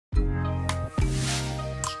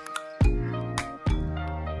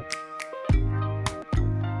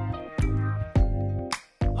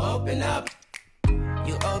open up.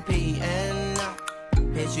 You OPN,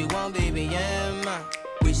 bitch, you won't BBM.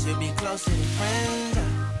 We should be closer than friends.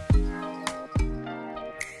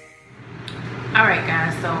 Alright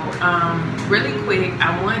guys, so really quick,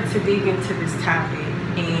 I wanted to dig into this topic,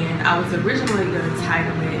 and I was originally going to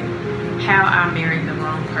title it How I Married the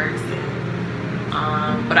Wrong Person,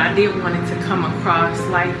 but I didn't want it to come across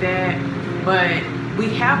like that. But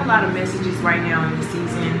we have a lot of messages right now in the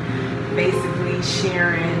season basically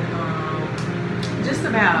sharing just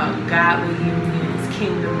about godly unions,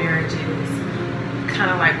 kingdom marriages,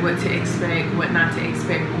 kind of like what to expect, what not to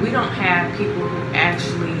expect. But we don't have people who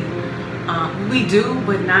actually we do,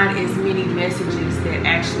 but not as many messages that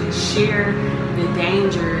actually share the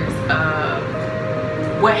dangers of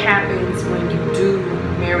what happens when you do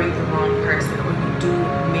marry the wrong person, or you do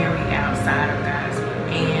marry outside of God's will.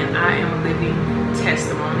 And I am a living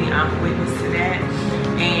testimony. I'm a witness to that.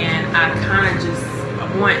 And I kind of just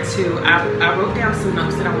want to, I wrote down some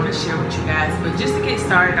notes that I want to share with you guys, but just to get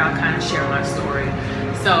started, I'll kind of share my story.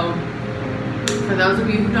 So for those of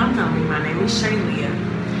you who don't know me, my name is Shaylia.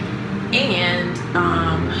 And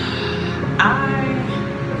I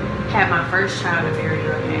had my first child at a very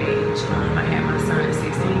young age. I had my son at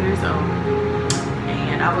 16 years old,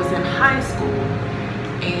 and I was in high school.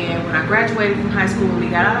 And when I graduated from high school, when we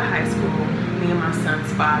got out of high school, me and my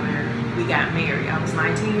son's father, we got married. I was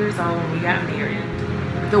 19 years old when we got married.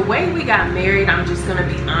 The way we got married, I'm just gonna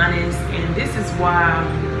be honest, and this is why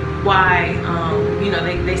you know,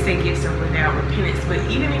 they say gifts are without repentance, but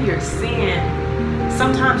even in your sin,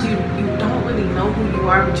 sometimes you don't really know who you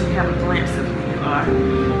are, but you have a glimpse of who you are.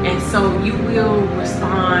 And so you will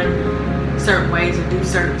respond certain ways, or do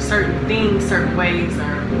certain things certain ways,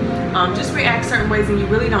 or just react certain ways, and you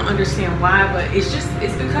really don't understand why, but it's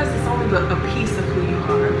because it's only a piece of who you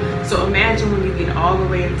are. So imagine when you get all the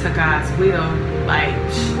way into God's will, like,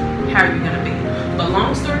 how are you gonna be? But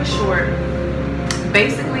long story short,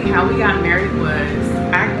 basically how we got married was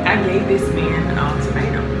I gave this man an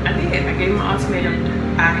ultimatum. I did. I gave him an ultimatum.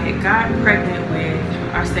 I had gotten pregnant with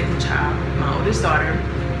our second child, my oldest daughter,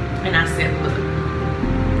 and I said, look,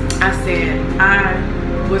 I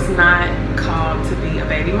was not called to be a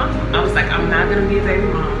baby mom. I was like, I'm not going to be a baby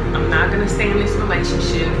mom. I'm not going to stay in this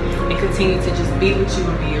relationship and continue to just be with you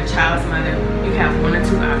and be your child's mother. You have one or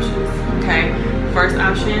two options, okay? First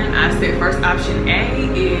option, I said first option A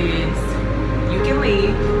is you can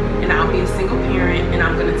leave and I'll be a single parent and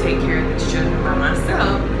I'm going to take care of these children by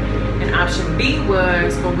myself. And option B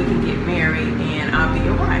was, well, we can get married and I'll be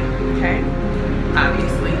your wife, okay?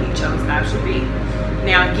 Obviously, he chose option B.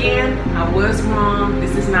 Now, again, I was wrong.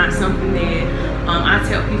 This is not something that I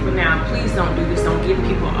tell people now, please don't do this. Don't give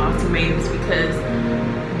people ultimatums, because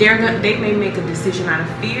they may make a decision out of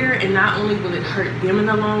fear, and not only will it hurt them in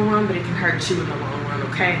the long run, but it can hurt you in the long run,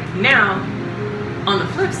 okay? Now, on the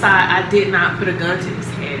flip side, I did not put a gun to his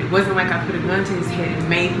head. It wasn't like I put a gun to his head and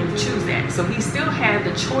made him choose that. So he still had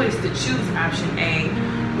the choice to choose option A,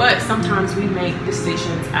 but sometimes we make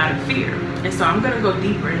decisions out of fear. And so I'm gonna go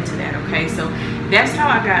deeper into that, okay? So that's how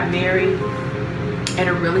I got married at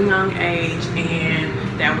a really young age,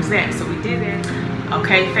 and that was that. So we did that.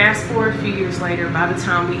 Okay, fast forward a few years later, by the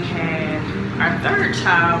time we had our third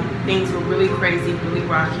child, things were really crazy, really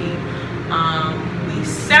rocky. We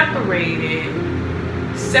separated.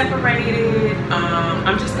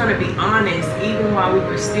 I'm just gonna be honest, even while we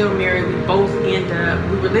were still married, we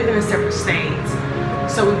were living in separate states,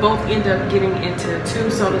 so we both ended up getting into two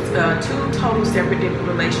total separate different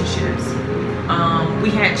relationships. We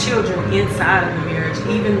had children inside of the marriage,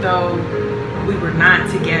 even though we were not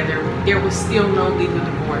together. There was still no legal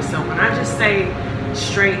divorce. So when I just say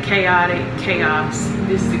straight chaotic chaos,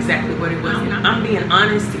 this is exactly what it was. I'm being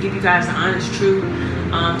honest to give you guys the honest truth.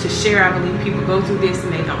 To share, I believe people go through this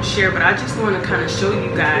and they don't share, but I just want to kind of show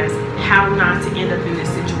you guys how not to end up in this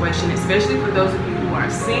situation, especially for those of you who are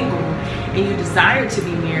single and you desire to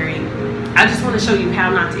be married. I just want to show you how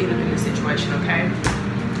not to end up in this situation, okay?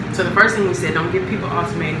 So the first thing we said, don't give people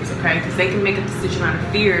ultimatums, okay? Because they can make a decision out of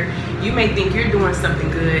fear. You may think you're doing something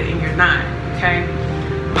good and you're not, okay?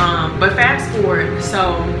 But fast forward,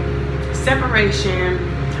 so separation.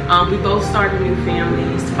 We both started new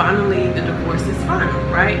families. Finally, the divorce is final,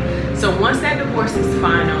 right? So once that divorce is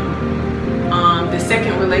final, the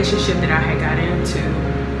second relationship that I had got into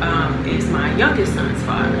is my youngest son's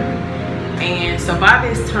father. And so by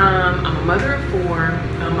this time, I'm a mother of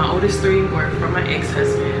 4. My oldest 3 were from my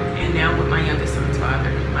ex-husband, and now with my youngest son's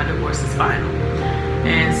father, my divorce is final.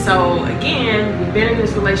 And so again, we've been in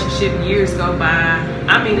this relationship, years go by.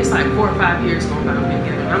 I mean, it's like 4 or 5 years going by we've been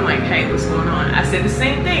together. And I'm like, hey, what's going on? I said the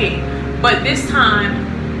same thing, but this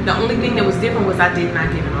time The only thing that was different was I did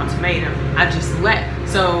not give an ultimatum. I just left.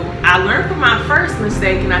 So I learned from my first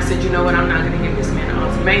mistake, and I said, you know what, I'm not going to give this man an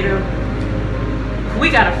ultimatum. We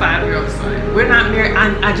got a 5-year-old son. We're not married.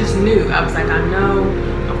 I just knew. I was like, I know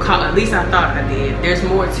I'm called. At least I thought I did. There's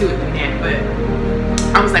more to it than that. But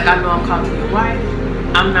I was like, I know I'm called to be a wife.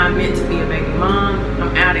 I'm not meant to be a baby mom.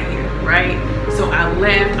 I'm out of here, right? So I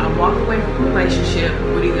left. I walked away from the relationship.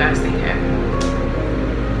 What do you guys think happened?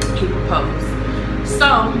 He proposed.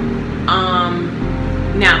 So,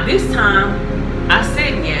 now this time I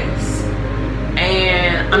said yes.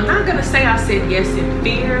 And I'm not going to say I said yes in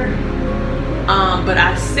fear. But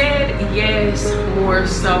I said yes more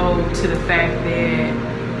so to the fact that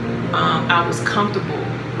I was comfortable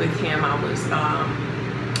with him. I was,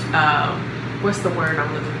 what's the word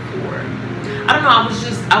I'm looking for? I don't know. I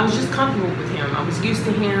was just comfortable with him. I was used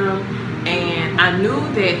to him, and I knew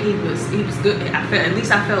that he was good. At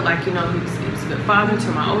least I felt like, you know, he was a good father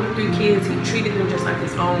to my older 3 kids. He treated them just like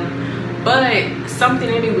his own. But something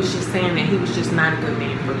in me was just saying that he was just not a good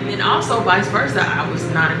man for me. And also vice versa, I was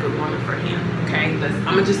not a good woman for him, okay?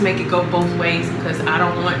 I'm gonna just make it go both ways, because I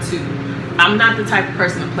don't want to. I'm not the type of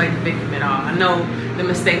person to play the victim at all. I know the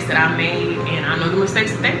mistakes that I made, and I know the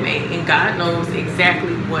mistakes that they made, and God knows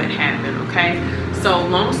exactly what happened, okay? So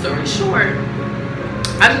long story short,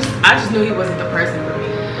 I just knew he wasn't the person for me.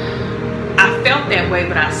 I felt that way,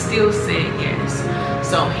 but I still said yes.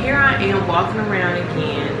 So here I am walking around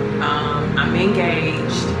again. I'm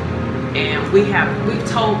engaged, and we've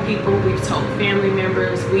told people, we've told family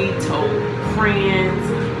members, we've told friends,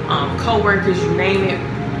 co-workers, you name it.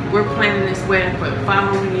 We're planning this wedding for the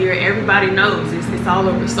following year. Everybody knows it's all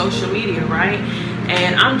over social media, right?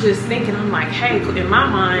 And I'm just thinking, I'm like, hey, in my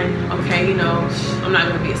mind, okay, you know, I'm not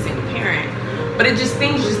gonna be a single parent, but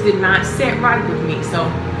things just did not set right with me. So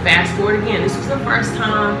fast forward again, this was the first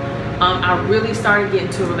time I really started getting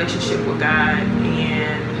into a relationship with God,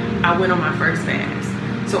 and I went on my first fast.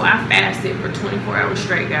 So I fasted for 24 hours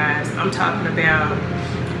straight, guys. I'm talking about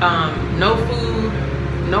no food,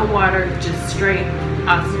 no water, just straight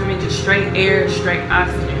oxygen. I mean, just straight air, straight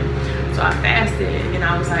oxygen. So I fasted, and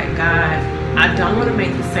I was like, God, I don't want to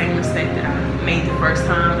make the same mistake that I made the first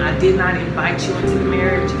time. I did not invite you into the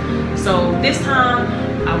marriage. So this time,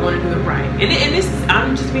 I want to do it right. And this is,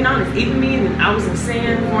 I'm just being honest, even me, and I was in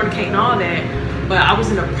sin, fornicating, all that, but I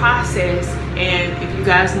was in a process. And if you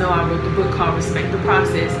guys know, I wrote the book called Respect the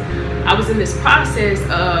Process. I was in this process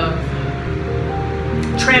of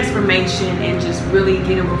transformation and just really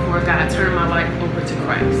getting before God, turning my life over to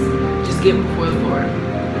Christ, just getting before the Lord.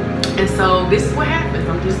 And so this is what happens.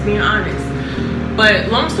 I'm just being honest.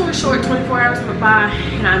 But long story short, 24 hours went by,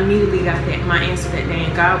 and I immediately got my answer that day.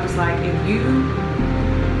 And God was like, if you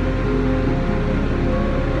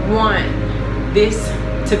want this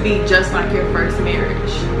to be just like your first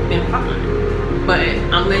marriage, then fine. But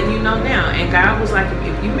I'm letting you know now. And God was like,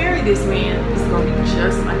 if you marry this man, it's going to be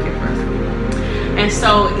just like your first marriage. And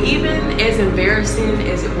so even as embarrassing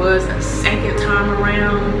as it was a second time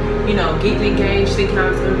around, you know, getting engaged, thinking I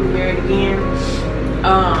was going to be married again,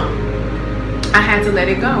 I had to let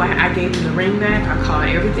it go. I gave him the ring back. I called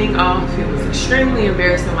everything off. It was extremely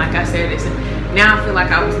embarrassing. Like I said, now I feel like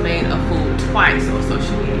I was made a fool twice on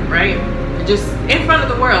social media, right? Just in front of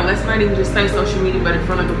the world. Let's not even just say social media, but in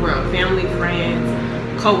front of the world. Family, friends,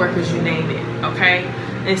 co-workers, you name it, okay?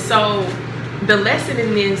 And so the lesson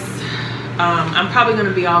in this, I'm probably going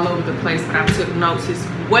to be all over the place, but I took notes, is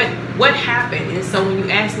what happened. And so when you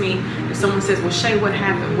ask me, if someone says, well, Shay, what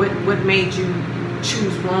happened? What made you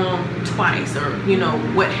choose wrong twice? Or, you know,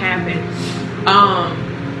 what happened?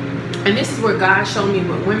 And this is where God showed me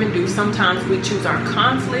what women do. Sometimes we choose our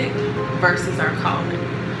conflict versus our calling,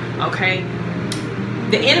 okay?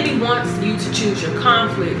 The enemy wants you to choose your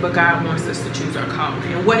conflict, but God wants us to choose our calling.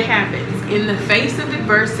 And what happens? In the face of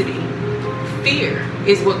adversity, fear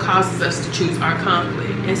is what causes us to choose our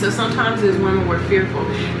conflict. And so sometimes as women, we're fearful.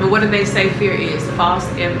 And what do they say fear is? False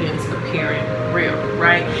evidence appearing real,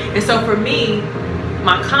 right? And so for me,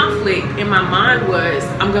 my conflict in my mind was,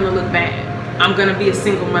 I'm going to look bad. I'm going to be a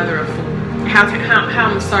single mother of 4. How I'm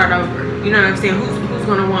going to start over? You know what I'm saying? Who's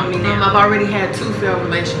going to want me now? I've already had 2 failed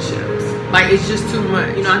relationships. Like, it's just too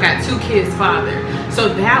much. You know, I got 2 kids' father.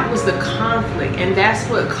 So that was the conflict. And that's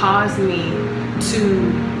what caused me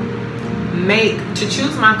to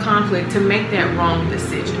choose my conflict, to make that wrong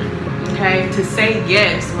decision, okay? To say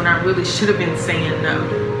yes when I really should have been saying no.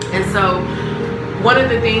 And so one of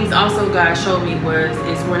the things also God showed me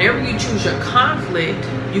is whenever you choose your conflict,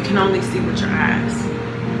 you can only see with your eyes.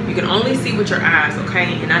 You can only see with your eyes,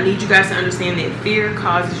 okay? And I need you guys to understand that fear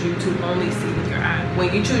causes you to only see with your eyes.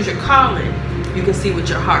 When you choose your calling, you can see with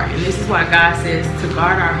your heart. And this is why God says to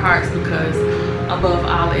guard our hearts, because above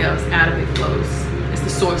all else, out of it flows. It's the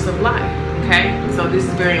source of life. Okay, so this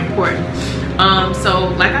is very important. So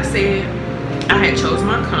like I said, I had chose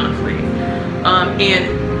my conflict.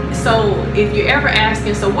 And so if you're ever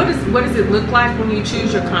asking, so what does it look like when you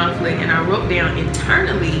choose your conflict? And I wrote down,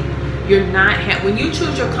 internally, you're not when you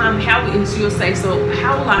choose your conflict, you'll say, so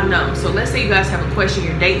how will I know? So let's say you guys have a question,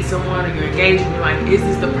 you're dating someone or you're engaged, and you're like, is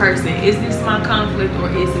this the person? Is this my conflict, or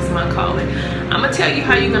is this my calling? I'm gonna tell you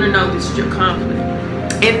how you're gonna know this is your conflict.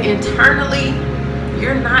 If internally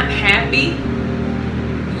you're not happy,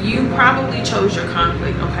 you probably chose your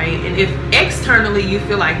conflict, okay? And if externally you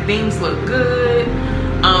feel like things look good,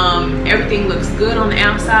 everything looks good on the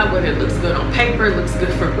outside, whether it looks good on paper, it looks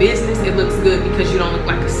good for business, it looks good because you don't look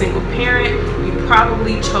like a single parent, you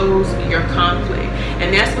probably chose your conflict.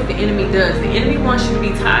 And that's what the enemy does. The enemy wants you to be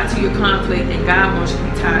tied to your conflict, and God wants you to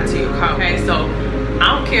be tied to your calling. Okay, so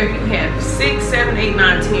I don't care if you have 6, 7, 8,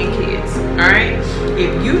 9, 10 kids, all right?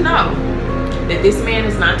 If you know that this man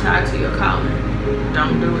is not tied to your calling,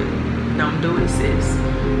 don't do it. Don't do it, sis.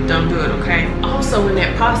 Don't do it, okay? Also, in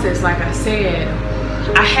that process, like I said,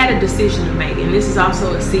 I had a decision to make, and this is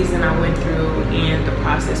also a season I went through in the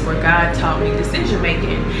process where God taught me decision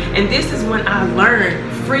making. And this is when I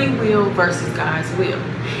learned free will versus God's will.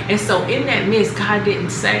 And so in that midst, God didn't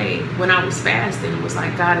say, when I was fasting, it was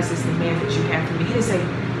like, God, is this the man that you have for me? He didn't say,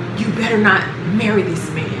 you better not marry this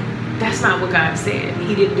man. That's not what God said.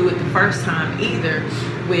 He didn't do it the first time either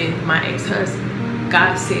with my ex-husband.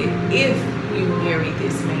 God said, if you marry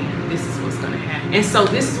this man, this is what's going to happen. And so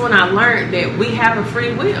this is when I learned that we have a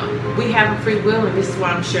free will. We have a free will, and this is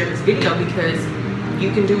why I'm sharing this video, because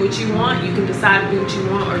you can do what you want, you can decide to do what you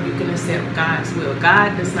want, or you can accept God's will.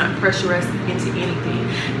 God does not pressure us into anything.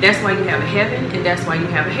 That's why you have a heaven, and that's why you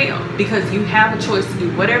have a hell, because you have a choice to do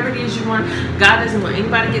whatever it is you want. God doesn't want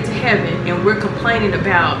anybody to get to heaven, and we're complaining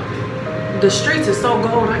about the streets are so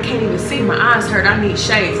cold, I can't even see, my eyes hurt, I need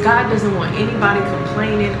shades. God doesn't want anybody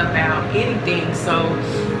complaining about anything. So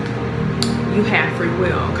you have free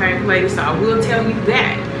will, okay, ladies? So I will tell you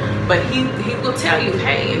that, but he will tell you,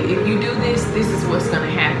 hey, if you do this, this is what's going to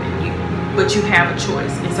happen. But you have a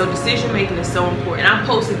choice. And so decision making is so important. And I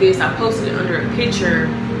posted this, I posted it under a picture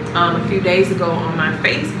a few days ago on my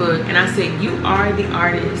Facebook, and I said, you are the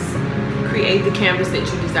artist. Create the canvas that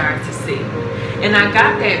you desire to see. And I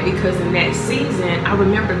got that because in that season, I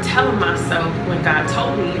remember telling myself, when God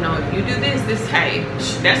told me, you know, if you do this, hey,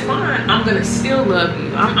 that's fine. I'm going to still love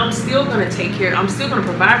you. I'm still going to take care. I'm still going to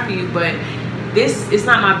provide for you. But this is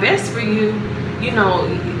not my best for you. You know,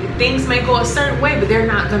 things may go a certain way, but they're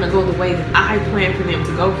not going to go the way that I plan for them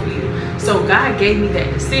to go for you. So God gave me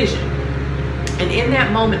that decision. And in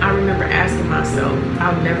that moment, I remember asking myself,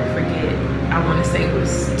 I'll never forget, I want to say it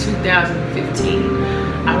was 2015.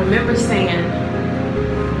 I remember saying,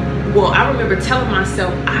 I remember telling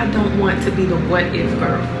myself, I don't want to be the what if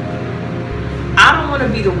girl. I don't want to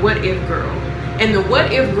be the what if girl. And the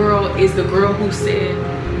what if girl is the girl who said,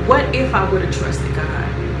 what if I would have trusted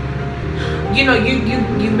God? You know, you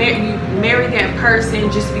marry that person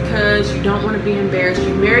just because you don't want to be embarrassed.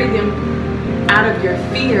 You marry them out of your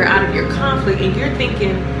fear, out of your conflict, and you're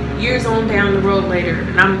thinking years on down the road later,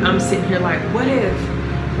 and I'm sitting here like, what if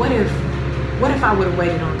I would have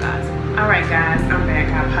waited on God's will? All right, guys, I'm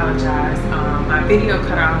back. I apologize. My video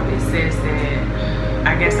cut off. It says that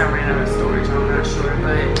I guess I ran out of storage. I'm not sure,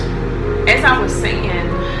 but as I was saying,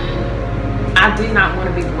 I did not want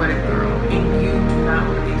to be the what if girl, and you do not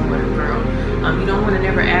want to be the what if girl. You don't want to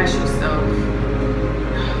never ask yourself,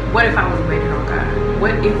 what if I would have waited on God?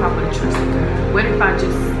 What if I would have trusted God? What if I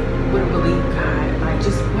just would have believed God? Like,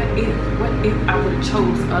 just what if I would have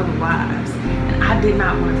chose otherwise? And I did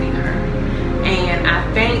not want to be her. And I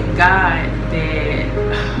thank God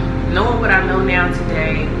that, knowing what I know now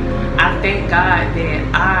today, I thank God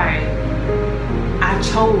that I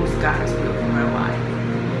chose God's will for my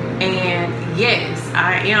life. And yes,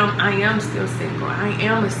 I am still single. I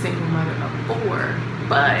am a single mother of 4,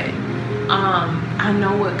 but I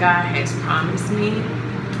know what God has promised me.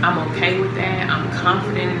 I'm okay with that. I'm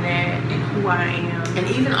confident in that, in who I am, and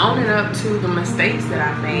even owning up to the mistakes that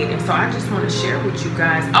I made. And so I just want to share with you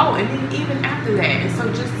guys. Oh, and then even after that, and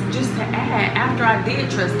so just to add, after I did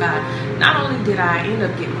trust God, not only did I end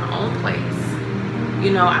up getting my own place,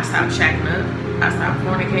 you know, I stopped shacking up, I stopped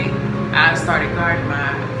fornicating, I started guarding my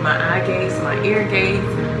eye gates, my ear gates.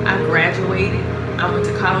 I graduated. I went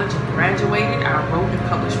to college and graduated. I wrote and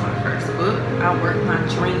published my first book. I worked my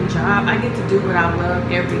dream job. I get to do what I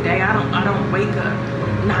love every day. I don't wake up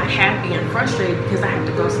not happy and frustrated because I have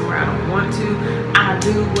to go somewhere I don't want to. I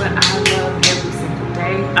do what I love every single day.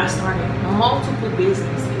 okay? I started multiple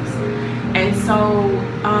businesses. And so,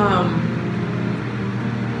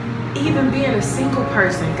 even being a single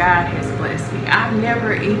person, God has blessed me. I've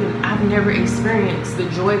never experienced the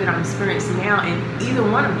joy that I'm experiencing now in either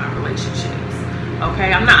one of my relationships.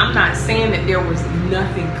 Okay, I'm not saying that there was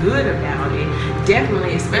nothing good about it.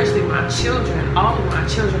 Definitely, especially my children, all of my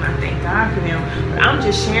children, I thank God for them. But I'm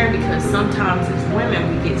just sharing because sometimes as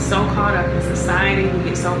women, we get so caught up in society, we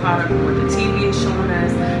get so caught up in what the TV is showing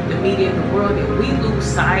us, the media, the world, that we lose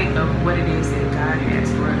sight of what it is that God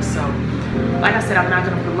has for us. So, like I said, I'm not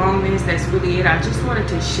going to prolong this. That's really it. I just wanted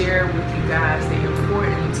to share with you guys the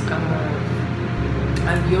importance of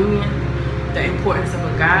a union, the importance of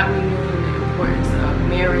a godly union, of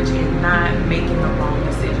marriage, and not making the wrong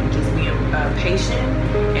decision, just being patient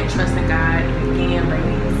and trusting God. And again,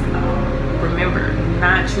 ladies, remember,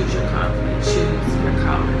 not choose your conflict, choose your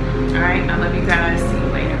calling. All right, I love you guys. See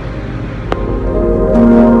you later.